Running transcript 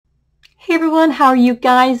Hey everyone, how are you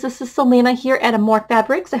guys? This is Salena here at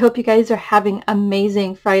AmourFabriQues. I hope you guys are having an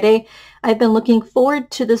amazing Friday. I've been looking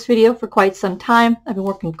forward to this video for quite some time. I've been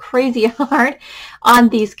working crazy hard on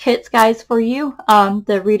these kits, guys, for you.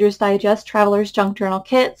 The Reader's Digest Traveler's Junk Journal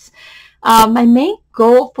kits. My main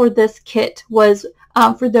goal for this kit was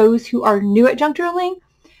for those who are new at junk journaling.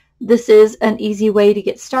 This is an easy way to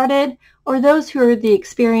get started, or those who are the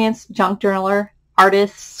experienced junk journaler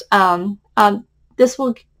artists. This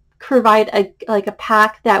will provide a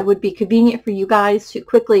pack that would be convenient for you guys to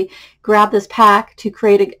quickly grab this pack to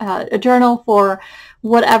create a journal for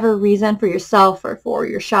whatever reason, for yourself or for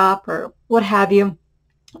your shop or what have you.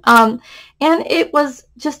 And it was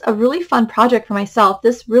just a really fun project for myself.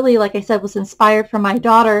 This really, like I said, was inspired from my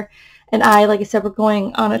daughter and I. Like I said, we're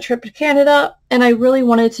going on a trip to Canada, and I really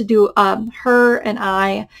wanted to do her and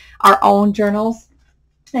I our own journals.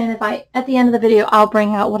 And at the end of the video, I'll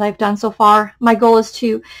bring out what I've done so far. My goal is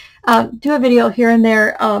to do a video here and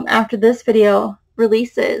there after this video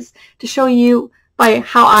releases to show you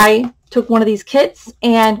how I took one of these kits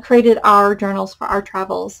and created our journals for our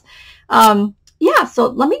travels. Yeah, so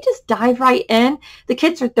let me just dive right in. The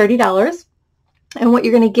kits are $30, and what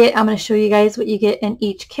you're going to get, I'm going to show you guys what you get in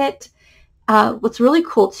each kit. What's really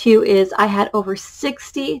cool too is I had over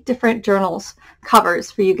 60 different journals covers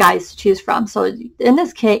for you guys to choose from. So in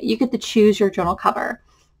this kit, you get to choose your journal cover.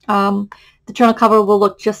 The journal cover will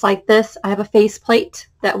look just like this. I have a faceplate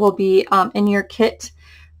that will be in your kit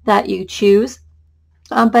that you choose,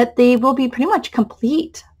 but they will be pretty much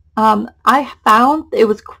complete. I found it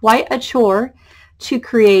was quite a chore to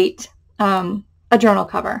create a journal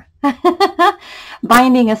cover.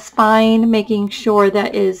 Binding a spine, making sure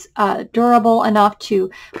that is durable enough to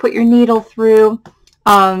put your needle through.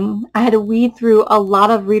 I had to weed through a lot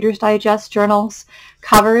of Reader's Digest journals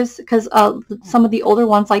covers because some of the older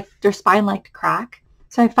ones, like their spine, like to crack.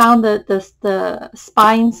 So I found the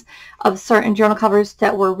spines of certain journal covers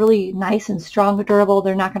that were really nice and strong and durable.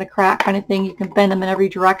 They're not going to crack, kind of thing. You can bend them in every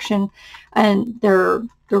direction, and they're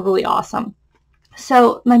really awesome.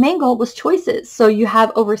 So my main goal was choices. So you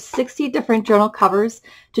have over 60 different journal covers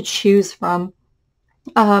to choose from.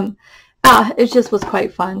 It just was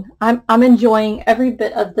quite fun. I'm enjoying every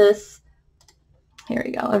bit of this. Here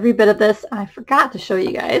we go. Every bit of this. I forgot to show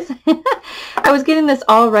you guys. I was getting this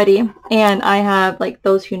all ready, and I have, like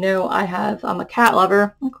those who know, I'm a cat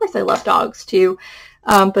lover. Of course, I love dogs too,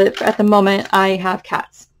 but at the moment I have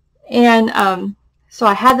cats. And so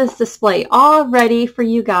I had this display all ready for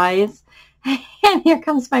you guys. And here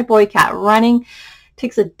comes my boy cat running,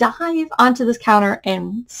 takes a dive onto this counter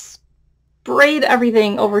and sprayed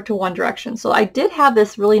everything over to one direction. So I did have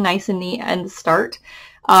this really nice and neat and start,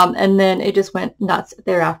 and then it just went nuts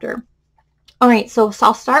thereafter. All right, so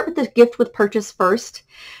I'll start with the gift with purchase first.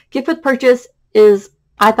 Gift with purchase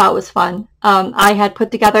I thought was fun. I had put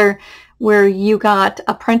together where you got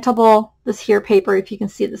a printable, this here paper, if you can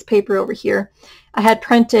see this paper over here. I had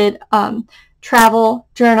printed travel,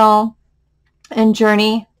 journal, and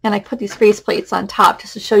journey, and I put these faceplates on top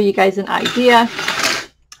just to show you guys an idea.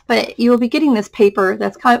 But you will be getting this paper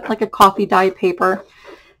that's kind of like a coffee dye paper,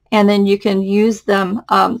 and then you can use them,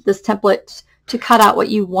 this template, to cut out what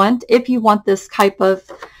you want. If you want this type of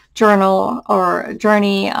journal or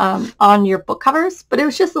journey on your book covers, but it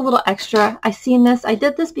was just a little extra. I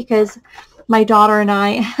did this because my daughter and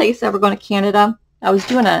I, like I said, we're going to Canada. I was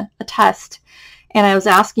doing a test, and I was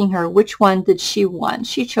asking her which one did she want.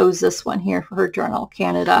 She chose this one here for her journal,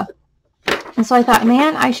 Canada. And so I thought,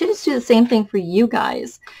 man, I should just do the same thing for you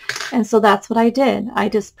guys. And so that's what I did. I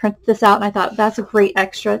just printed this out, and I thought that's a great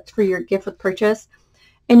extra for your gift with purchase.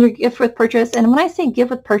 And your gift with purchase, and when I say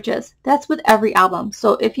gift with purchase, that's with every album.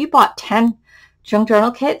 So if you bought 10 junk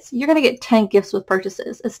journal kits, you're going to get 10 gifts with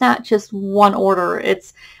purchases. It's not just one order.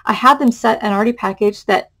 I have them set and already packaged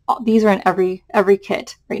that these are in every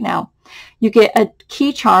kit right now. You get a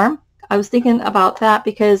key charm. I was thinking about that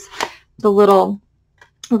because the little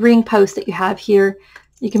ring post that you have here,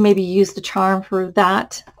 you can maybe use the charm for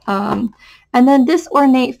that. And then this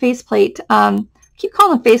ornate faceplate. I keep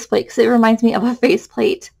calling it faceplate because it reminds me of a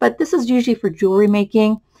faceplate, but this is usually for jewelry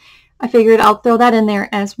making. I figured I'll throw that in there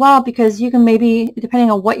as well because you can maybe,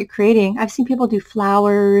 depending on what you're creating, I've seen people do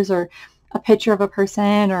flowers or a picture of a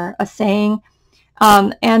person or a saying.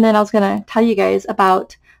 And then I was going to tell you guys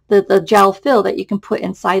about the gel fill that you can put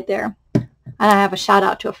inside there. And I have a shout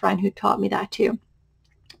out to a friend who taught me that too.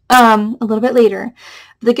 A little bit later.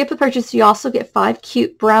 The gift with purchase, you also get 5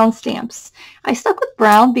 cute brown stamps. I stuck with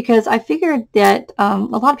brown because I figured that a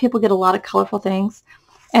lot of people get a lot of colorful things.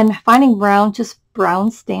 And finding just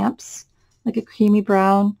brown stamps, like a creamy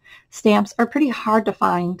brown stamps, are pretty hard to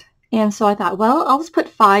find. And so I thought, well, I'll just put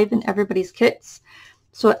 5 in everybody's kits.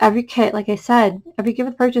 So every kit, like I said, every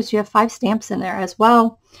gift purchase, you have 5 stamps in there as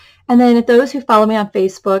well. And then if those who follow me on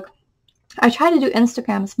Facebook, I try to do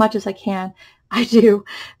Instagram as much as I can. I do.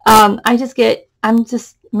 I'm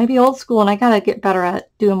just maybe old school, and I got to get better at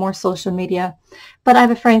doing more social media. But I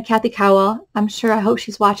have a friend, Kathy Cowell. I hope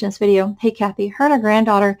she's watching this video. Hey, Kathy. Her and her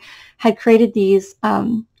granddaughter had created these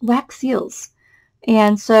wax seals.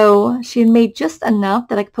 And so she had made just enough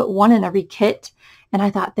that I could put 1 in every kit. And I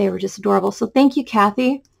thought they were just adorable. So thank you,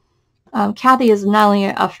 Kathy. Kathy is not only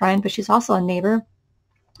a friend, but she's also a neighbor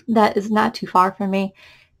that is not too far from me.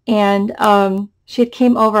 And she had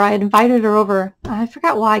came over. I had invited her over. I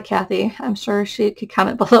forgot why, Kathy. I'm sure she could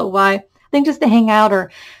comment below why. I think just to hang out,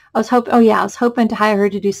 or I was hoping to hire her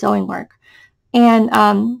to do sewing work.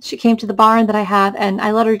 And she came to the barn that I have, and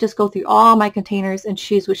I let her just go through all my containers and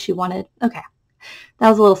choose what she wanted. Okay, that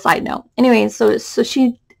was a little side note. Anyway, so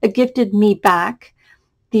she gifted me back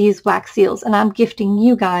these wax seals, and I'm gifting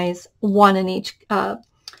you guys 1 in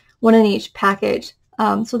each package.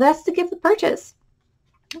 So that's the gift of purchase.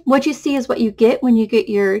 What you see is what you get when you get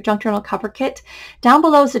your junk journal cover kit. Down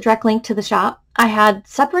below is a direct link to the shop. I had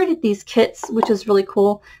separated these kits, which is really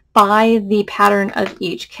cool, by the pattern of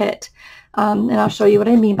each kit. And I'll show you what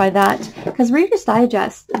I mean by that. Because Reader's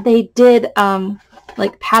Digest, they did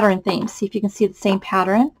like pattern things. See if you can see the same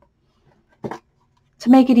pattern to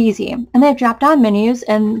make it easy. And they have drop-down menus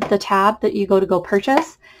in the tab that you go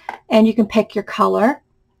purchase, and you can pick your color.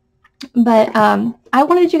 But I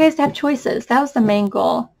wanted you guys to have choices. That was the main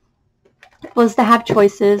goal, was to have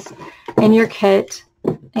choices in your kit.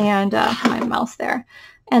 And my mouse there.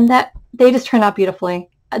 And that they just turn out beautifully.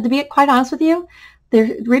 To be quite honest with you,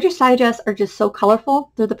 the Reader's Digest are just so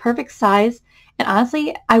colorful. They're the perfect size. And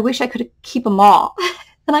honestly, I wish I could keep them all.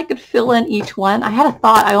 And I could fill in each one. I had a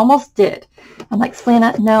thought. I almost did. I'm like,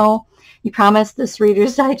 Salena, no. You promised this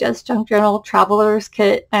Reader's Digest Junk Journal Traveler's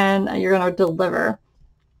Kit, and you're going to deliver.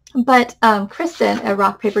 But Kristen at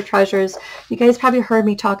RockPaperTreasures, you guys probably heard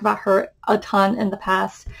me talk about her a ton in the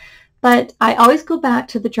past. But I always go back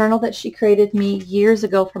to the journal that she created me years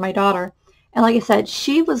ago for my daughter. And like I said,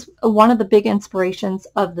 she was one of the big inspirations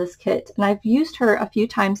of this kit. And I've used her a few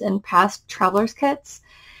times in past traveler's kits.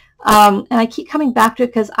 And I keep coming back to it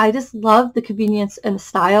because I just love the convenience and the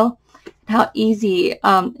style, and how easy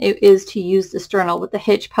it is to use this journal with the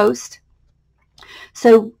hitch post.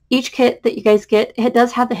 So each kit that you guys get, it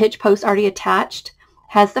does have the hitch post already attached,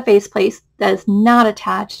 has the faceplate that is not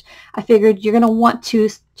attached. I figured you're going to want to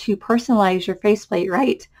personalize your faceplate,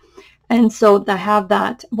 right? And so I have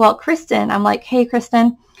that. Well, Kristen, I'm like, hey,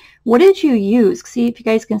 Kristen, what did you use? See if you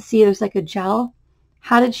guys can see there's like a gel.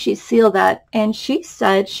 How did she seal that? And she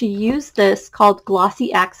said she used this called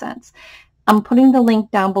Glossy Accents. I'm putting the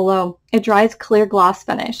link down below. It dries clear gloss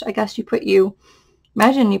finish. I guess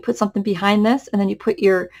imagine you put something behind this, and then you put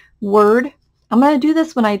your word. I'm going to do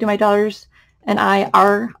this when I do my daughter's and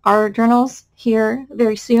our journals here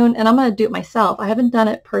very soon, and I'm going to do it myself. I haven't done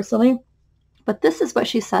it personally, but this is what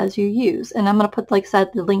she says you use. And I'm going to put, like I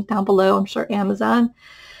said, the link down below. I'm sure Amazon.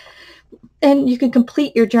 And you can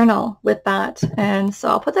complete your journal with that. And so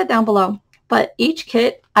I'll put that down below. But each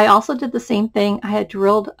kit, I also did the same thing. I had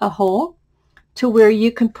drilled a hole to where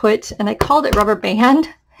you can put, and I called it rubber band.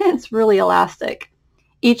 It's really elastic.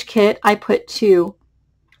 Each kit, I put 2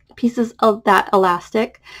 pieces of that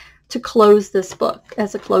elastic to close this book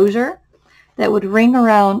as a closure that would ring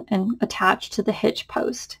around and attach to the hitch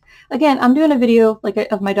post. Again, I'm doing a video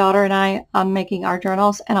of my daughter and I making our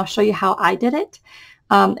journals, and I'll show you how I did it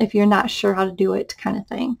if you're not sure how to do it, kind of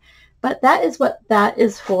thing. But that is what that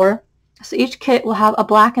is for. So each kit will have a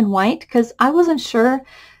black and white, because I wasn't sure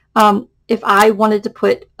if I wanted to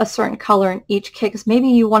put a certain color in each kit, because maybe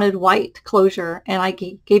you wanted white closure and I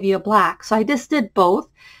gave you a black. So I just did both.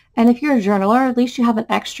 And if you're a journaler, at least you have an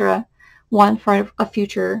extra one for a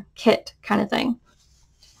future kit kind of thing.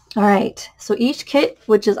 All right, so each kit,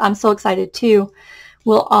 which is I'm so excited too,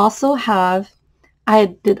 will also have,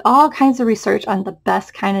 I did all kinds of research on the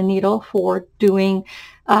best kind of needle for doing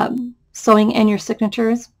sewing in your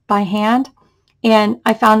signatures by hand. And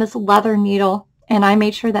I found this leather needle, and I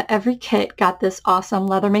made sure that every kit got this awesome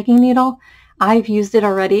leather making needle. I've used it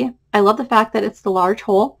already. I love the fact that it's the large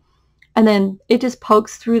hole, and then it just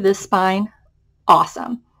pokes through this spine.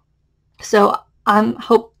 Awesome. So I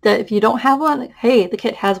hope that if you don't have one, hey, the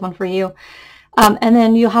kit has one for you. And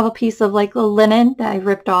then you'll have a piece of like the linen that I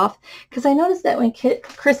ripped off, because I noticed that when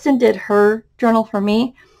Kristen did her journal for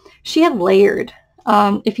me, she had layered.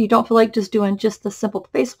 If you don't feel like just doing just the simple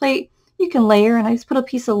faceplate, you can layer, and I just put a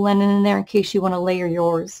piece of linen in there in case you want to layer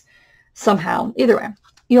yours somehow. Either way,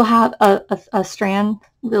 you'll have a strand,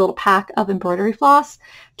 a little pack of embroidery floss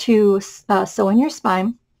to sew in your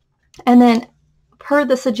spine. And then per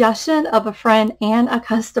the suggestion of a friend and a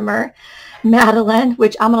customer, Madeline,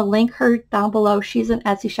 which I'm going to link her down below. She's an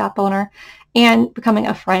Etsy shop owner and becoming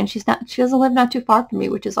a friend. She doesn't live not too far from me,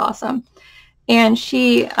 which is awesome. And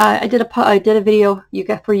I did a video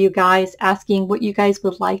for you guys asking what you guys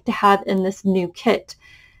would like to have in this new kit.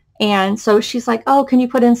 And so she's like, oh, can you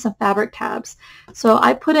put in some fabric tabs? So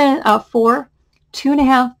I put in 4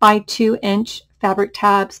 2.5 by 2 inch fabric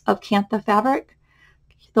tabs of Cantha fabric.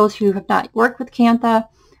 Those who have not worked with Cantha,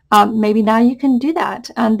 maybe now you can do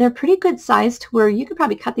that. They're pretty good size to where you could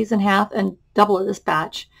probably cut these in half and double this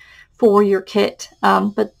batch for your kit.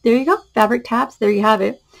 But there you go, fabric tabs, there you have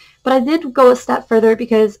it. But I did go a step further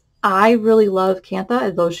because I really love Cantha.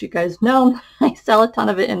 As those you guys know, I sell a ton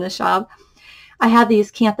of it in the shop. I have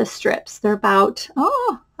these Cantha strips. They're about,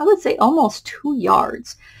 I would say almost 2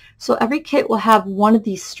 yards. So every kit will have one of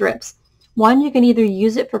these strips. One, you can either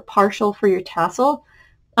use it for partial for your tassel,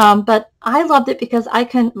 but I loved it because I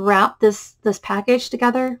can wrap this package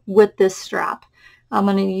together with this strap. I'm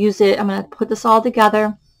going to use it. I'm going to put this all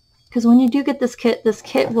together because when you do get this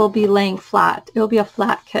kit will be laying flat. It will be a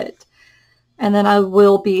flat kit. And then I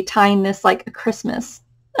will be tying this like a Christmas,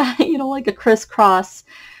 you know, like a crisscross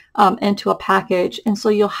into a package. And so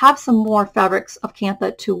you'll have some more fabrics of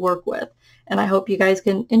Cantha to work with. And I hope you guys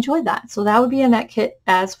can enjoy that. So that would be in that kit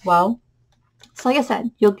as well. So like I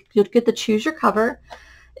said, you'll get the choose your cover.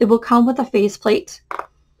 It will come with a faceplate.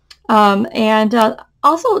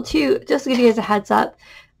 Also too, just to give you guys a heads up,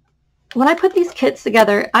 when I put these kits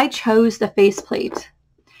together, I chose the faceplate.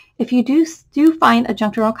 If you do find a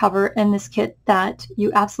junk journal cover in this kit that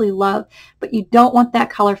you absolutely love, but you don't want that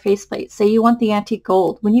color faceplate, say you want the antique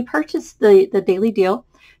gold, when you purchase the daily deal,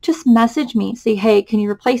 just message me, say, hey, can you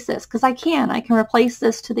replace this? Because I can replace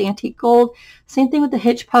this to the antique gold. Same thing with the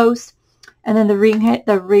hitch post, and then the ring,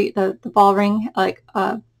 the ball ring, like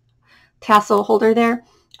tassel holder there.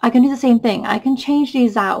 I can do the same thing. I can change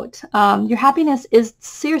these out. Your happiness is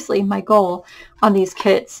seriously my goal on these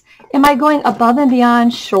kits. Am I going above and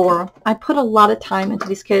beyond? Sure. I put a lot of time into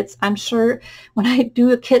these kits. I'm sure when I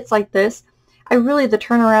do kits like this, the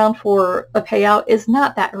turnaround for a payout is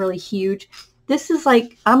not that really huge. This is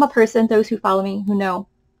like, I'm a person, those who follow me who know,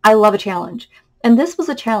 I love a challenge. And this was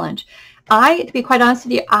a challenge. To be quite honest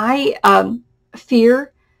with you, I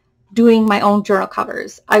fear doing my own journal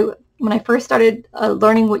covers. When I first started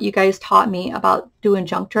learning what you guys taught me about doing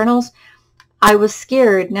junk journals, I was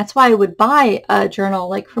scared. And that's why I would buy a journal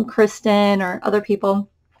like from Kristen or other people,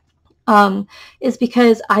 is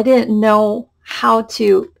because I didn't know how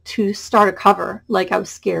to start a cover. Like I was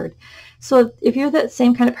scared. So if you're that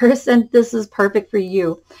same kind of person, this is perfect for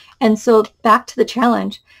you. And so back to the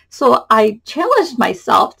challenge. So I challenged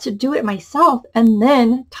myself to do it myself and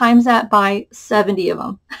then times that by 70 of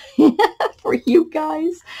them for you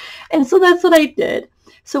guys. And so that's what I did.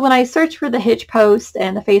 So when I searched for the hitch post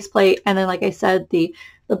and the faceplate, and then like I said,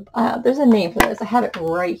 there's a name for this. I have it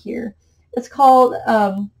right here. It's called,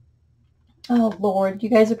 oh Lord, you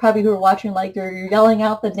guys are probably who are watching like you're yelling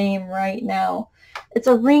out the name right now. It's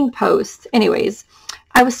a ring post. Anyways,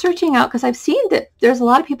 I was searching out because I've seen that there's a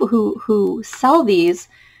lot of people who sell these,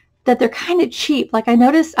 that they're kind of cheap. Like I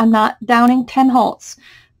noticed I'm not downing Tim Holtz,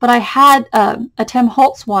 but I had a Tim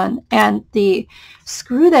Holtz one, and the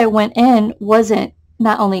screw that went in wasn't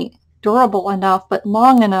not only durable enough, but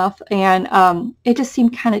long enough, and it just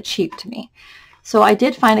seemed kind of cheap to me. So I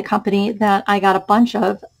did find a company that I got a bunch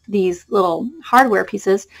of these little hardware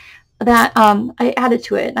pieces that I added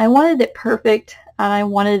to it. And I wanted it perfect, and I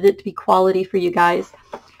wanted it to be quality for you guys.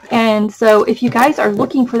 And so if you guys are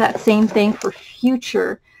looking for that same thing for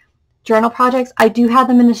future journal projects, I do have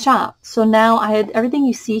them in the shop. So now I had everything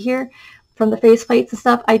you see here from the faceplates and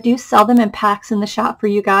stuff. I do sell them in packs in the shop for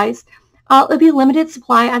you guys. It'll be limited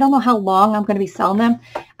supply. I don't know how long I'm going to be selling them.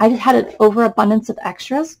 I just had an overabundance of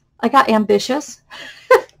extras. I got ambitious.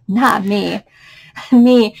 Not me.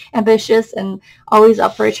 Me, ambitious and always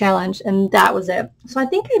up for a challenge, and that was it. So I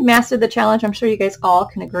think I mastered the challenge. I'm sure you guys all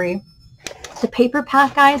can agree. The paper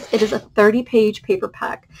pack, guys, it is a 30-page paper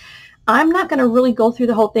pack. I'm not going to really go through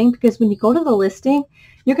the whole thing because when you go to the listing,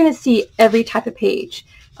 you're going to see every type of page.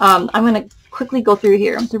 I'm going to quickly go through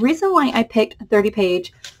here. The reason why I picked a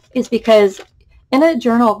 30-page is because in a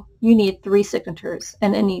journal, you need 3 signatures.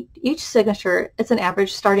 And in each signature, it's an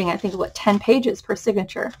average starting, I think, what, 10 pages per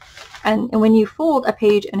signature. And when you fold a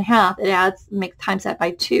page in half, it times that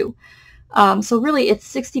by 2. So really, it's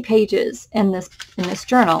 60 pages in this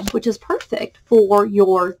journal, which is perfect for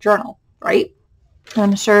your journal, right?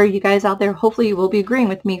 I'm sure you guys out there, hopefully you will be agreeing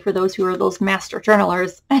with me for those who are those master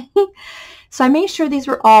journalers. So I made sure these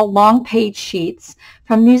were all long page sheets,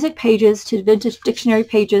 from music pages to vintage dictionary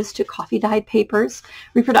pages to coffee dyed papers.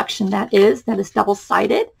 Reproduction, that is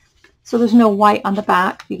double-sided. So there's no white on the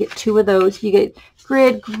back. You get 2 of those. You get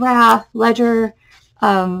grid, graph, ledger.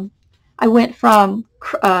 I went from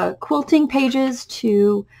quilting pages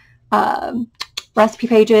to recipe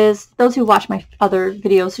pages. Those who watch my other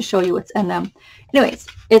videos to show you what's in them. Anyways,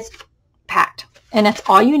 it's packed. And that's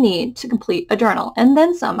all you need to complete a journal. And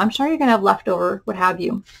then some. I'm sure you're going to have leftover, what have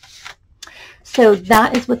you. So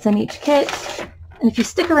that is what's in each kit. And if you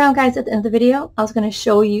stick around, guys, at the end of the video, I was going to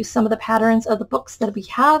show you some of the patterns of the books that we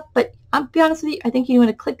have. But I'll be honest with you, I think you want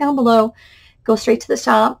to click down below, go straight to the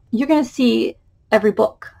shop. You're going to see every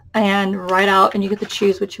book and write out, and you get to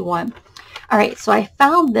choose what you want. All right, so I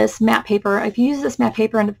found this matte paper. I've used this matte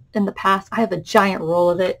paper in the past. I have a giant roll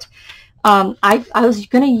of it. I was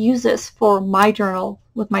going to use this for my journal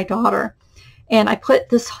with my daughter, and I put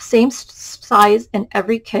this same size in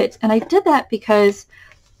every kit, and I did that because,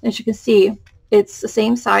 as you can see, it's the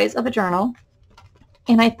same size of a journal,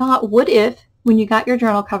 and I thought, what if when you got your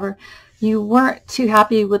journal cover you weren't too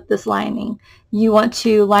happy with this lining, you want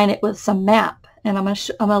to line it with some map, and I'm going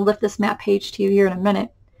to lift this map page to you here in a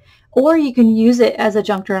minute, or you can use it as a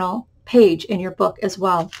junk journal page in your book as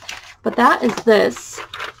well. But that is this.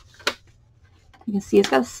 You can see it's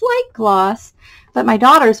got a slight gloss, but my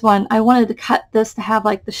daughter's one, I wanted to cut this to have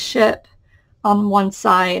like the ship on one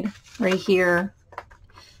side right here.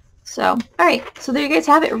 So, all right, so there you guys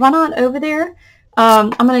have it. Run on over there. I'm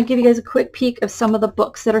going to give you guys a quick peek of some of the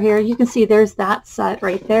books that are here. You can see there's that set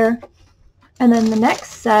right there. And then the next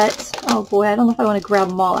set, oh boy, I don't know if I want to grab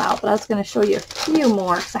them all out, but I was going to show you a few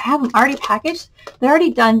more because I have them already packaged. They're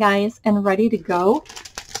already done, guys, and ready to go.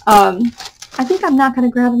 I think I'm not going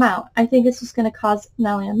to grab them out. I think it's just going to cause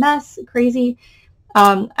not only a mess, crazy.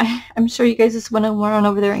 I'm sure you guys just want to run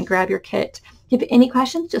over there and grab your kit. If you have any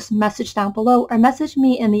questions, just message down below or message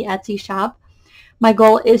me in the Etsy shop. My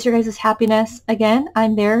goal is your guys' happiness. Again,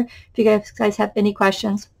 I'm there if you guys have any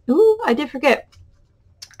questions. Ooh, I did forget.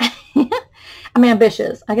 I'm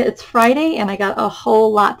ambitious. It's Friday and I got a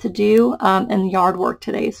whole lot to do in yard work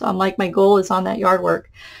today. So I'm like, my goal is on that yard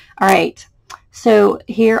work. All right. So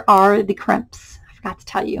here are the crimps. I forgot to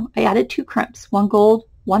tell you. I added 2 crimps, 1 gold,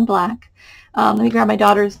 1 black. Let me grab my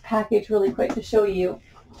daughter's package really quick to show you.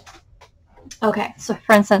 Okay, so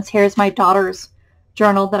for instance, here's my daughter's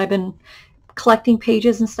journal that I've been collecting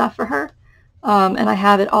pages and stuff for her. And I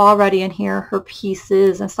have it all ready in here, her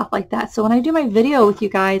pieces and stuff like that. So when I do my video with you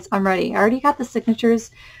guys, I'm ready. I already got the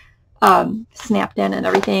signatures snapped in and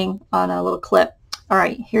everything on a little clip. All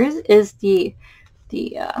right, here is the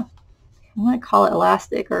I want to call it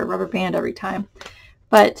elastic or rubber band every time.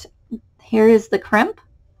 But here is the crimp.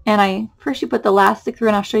 And first you put the elastic through,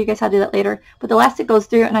 and I'll show you guys how to do that later. But the elastic goes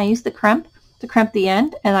through, and I use the crimp to crimp the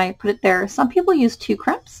end, and I put it there. Some people use 2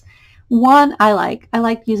 crimps. 1 I like. I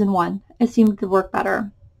like using 1. It seems to work better.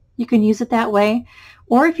 You can use it that way.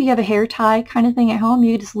 Or if you have a hair tie kind of thing at home,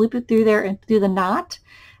 you just loop it through there and do the knot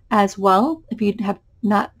as well. If you don't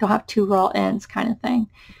have 2 raw ends kind of thing.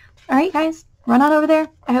 All right, guys. Run on over there.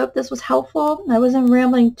 I hope this was helpful. I wasn't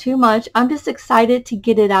rambling too much. I'm just excited to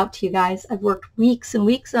get it out to you guys. I've worked weeks and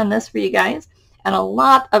weeks on this for you guys, and a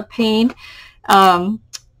lot of pain, and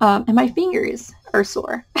my fingers are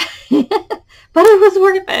sore. But it was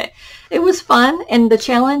worth it. It was fun, and the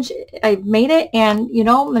challenge, I made it, and you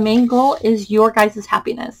know, the main goal is your guys'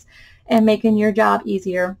 happiness and making your job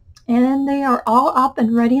easier. And they are all up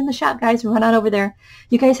and ready in the shop, guys. Run on over there.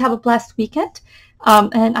 You guys have a blessed weekend.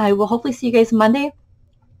 And I will hopefully see you guys Monday.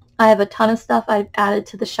 I have a ton of stuff I've added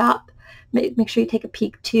to the shop. Make sure you take a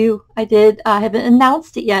peek too. I haven't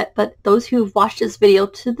announced it yet, but those who've watched this video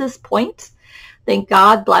to this point, thank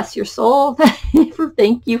God, bless your soul.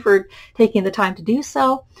 Thank you for taking the time to do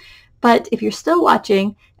so. But if you're still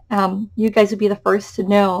watching, you guys will be the first to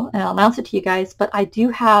know, and I'll announce it to you guys, but I do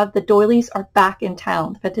have the doilies are back in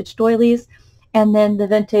town, the vintage doilies, and then the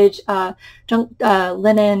vintage junk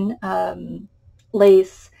linen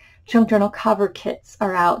lace junk journal cover kits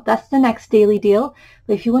are out. That's the next daily deal.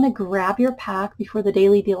 But if you want to grab your pack before the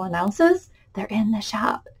daily deal announces, they're in the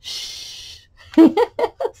shop. Shh. So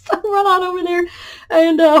run on over there,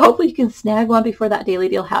 and hopefully you can snag one before that daily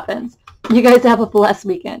deal happens. You guys have a blessed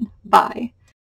weekend. Bye.